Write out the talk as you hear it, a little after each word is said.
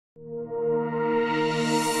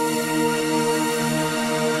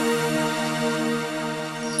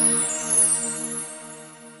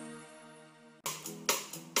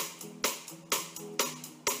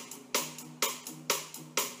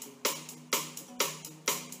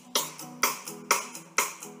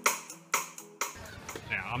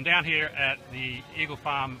I'm down here at the Eagle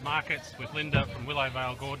Farm Markets with Linda from Willow,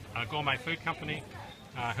 Vale Gourmet Food Company,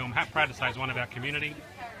 who I'm proud to say is one of our community.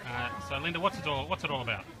 So Linda, what's it all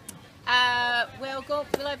about? Well,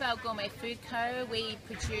 Willow Vale Gourmet Food Co. We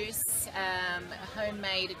produce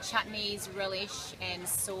homemade chutneys, relish and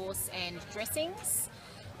sauce and dressings.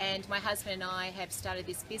 And my husband and I have started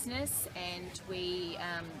this business, and we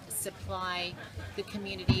supply the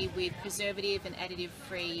community with preservative and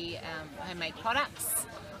additive-free homemade products,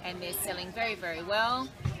 and they're selling very, very well.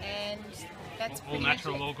 And that's all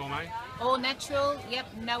natural, all gourmet. All natural. Yep.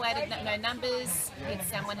 No added, no numbers. It's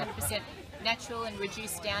 100% natural and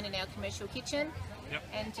reduced down in our commercial kitchen. Yep.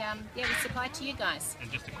 And yeah, we supply to you guys.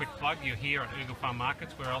 And just a quick plug: you're here at Eagle Farm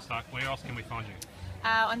Markets. Where else can we find you?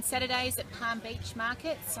 On Saturdays at Palm Beach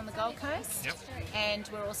Markets on the Gold Coast. Yep. And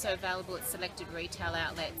we're also available at selected retail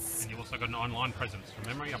outlets. And you've also got an online presence, from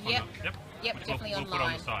memory? Up Yep. on the, Yep, which definitely we'll online. put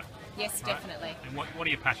on the site. Yes, Right. definitely. And what are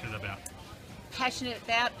you passionate about? Passionate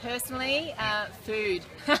about, personally, food.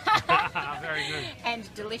 Very good.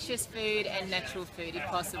 And delicious food and natural food if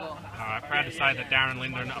possible. All right, proud to say that Darren and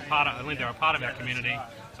Linda are a part of our community.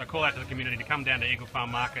 So I call out to the community to come down to Eagle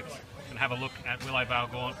Farm Markets and have a look at Willow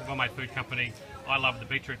Vale Gourmet Food Company. I love the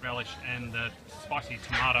beetroot relish and the spicy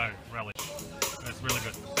tomato relish. It's really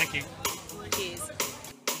good. Thank you. Cheers.